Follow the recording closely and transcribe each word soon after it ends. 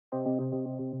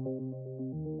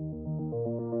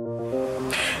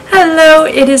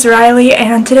Hello, it is Riley,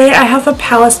 and today I have a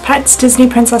Palace Pets, Disney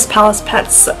Princess Palace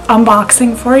Pets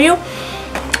unboxing for you.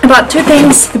 I bought two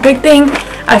things. The big thing,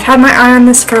 I've had my eye on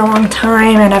this for a long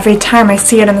time, and every time I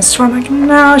see it in the store, I'm like,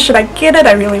 no, should I get it?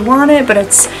 I really want it, but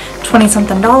it's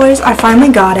 $20-something. I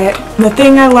finally got it. The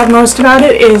thing I love most about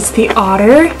it is the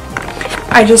otter.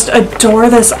 I just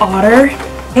adore this otter.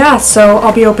 Yeah, so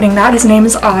I'll be opening that. His name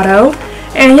is Otto.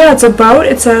 And yeah, it's a boat.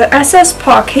 It's a SS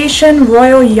Pawcation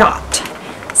Royal Yacht.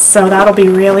 So that'll be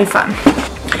really fun.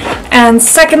 And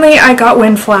secondly, I got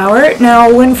Windflower.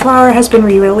 Now, Windflower has been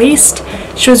re-released.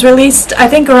 She was released, I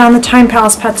think, around the time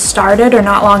Palace Pets started, or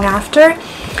not long after.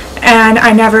 And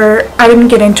I didn't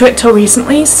get into it till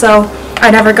recently, so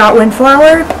I never got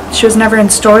Windflower. She was never in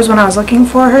stores when I was looking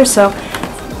for her, so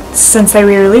since they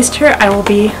re-released her,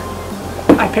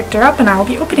 I picked her up and I will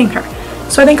be opening her.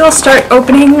 So I think I'll start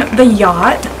opening the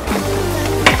yacht.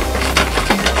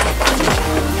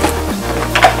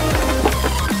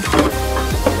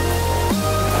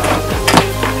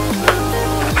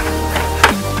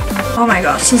 Oh my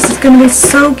gosh, this is gonna be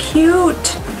so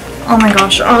cute. Oh my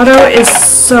gosh, Otto is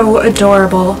so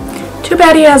adorable. Too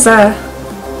bad he has a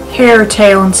hair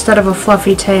tail instead of a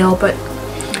fluffy tail, but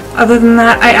other than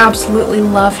that, I absolutely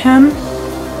love him.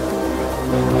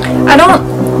 I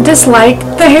don't dislike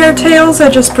the hair tails, I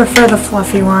just prefer the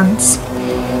fluffy ones.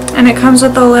 And it comes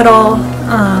with a little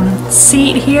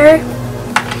seat here.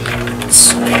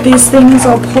 These things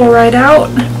I'll pull right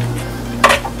out.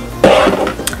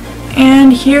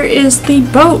 And here is the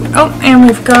boat. Oh, and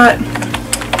we've got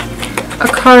a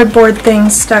cardboard thing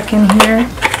stuck in here.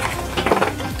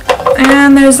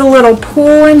 And there's a little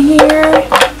pool in here.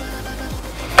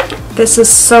 This is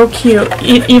so cute.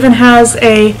 It even has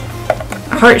a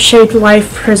heart-shaped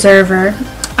life preserver.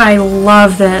 I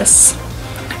love this.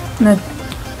 And the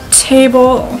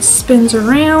table spins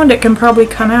around. It can probably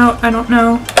come out. I don't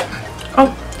know.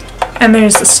 Oh, and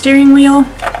there's the steering wheel.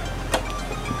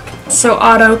 So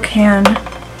Otto can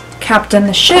captain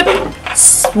the ship.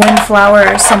 Windflower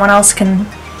or someone else can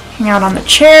hang out on the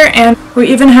chair. And we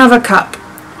even have a cup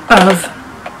of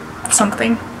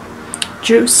something.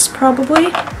 Juice, probably.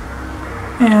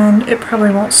 And it probably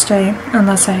won't stay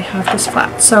unless I have this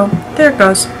flat. So there it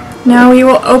goes. Now we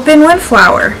will open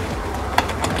Windflower.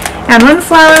 And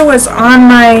Windflower was on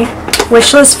my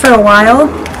wish list for a while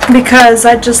because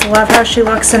I just love how she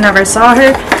looks and never saw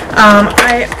her.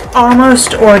 I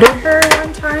almost ordered her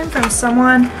one time from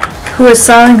someone who was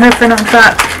selling her for not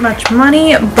that much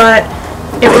money, but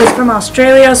it was from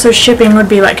Australia, so shipping would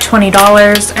be like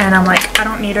 $20, and I'm like, I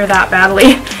don't need her that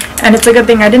badly. And it's a good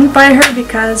thing I didn't buy her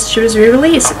because she was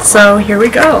re-released, so here we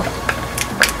go.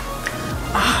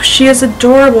 Oh, she is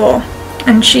adorable.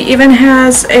 And she even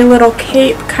has a little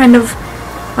cape, kind of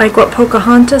like what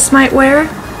Pocahontas might wear.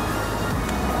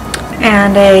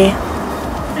 And a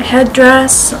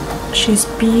headdress. She's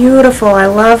beautiful. I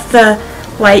love the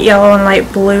light yellow and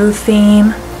light blue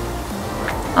theme.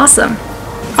 Awesome.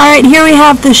 Alright, here we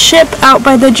have the ship out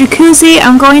by the jacuzzi.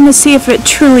 I'm going to see if it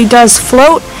truly does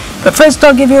float. But first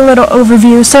I'll give you a little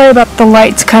overview. Sorry about the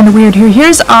lights, kind of weird here.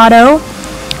 Here's Otto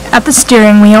at the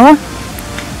steering wheel.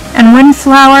 And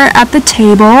Windflower at the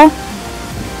table.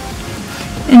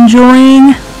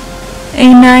 Enjoying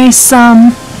a nice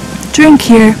drink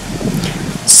here.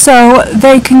 So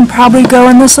they can probably go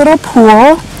in this little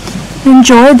pool.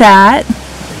 Enjoy that.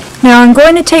 Now I'm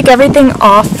going to take everything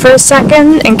off for a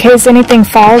second in case anything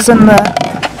falls in the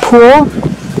pool.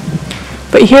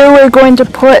 But here we're going to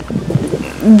put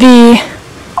the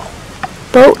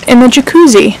boat in the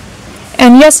jacuzzi.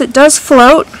 And yes, it does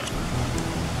float.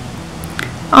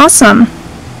 Awesome.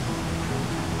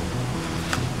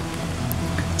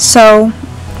 So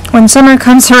when summer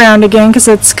comes around again, because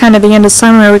it's kind of the end of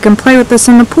summer, we can play with this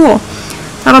in the pool.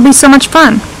 That'll be so much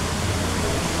fun.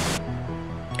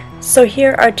 So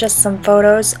here are just some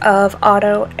photos of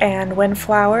Otto and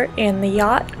Windflower in the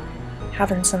yacht,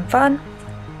 having some fun.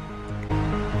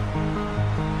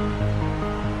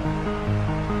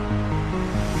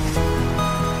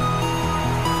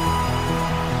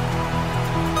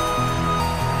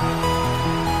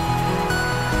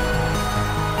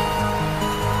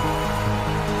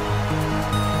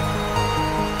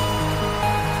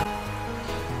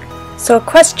 So a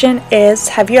question is,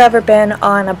 have you ever been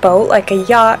on a boat, like a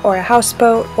yacht or a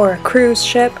houseboat or a cruise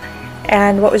ship,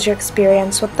 and what was your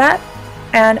experience with that?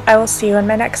 And I will see you in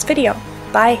my next video.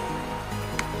 Bye!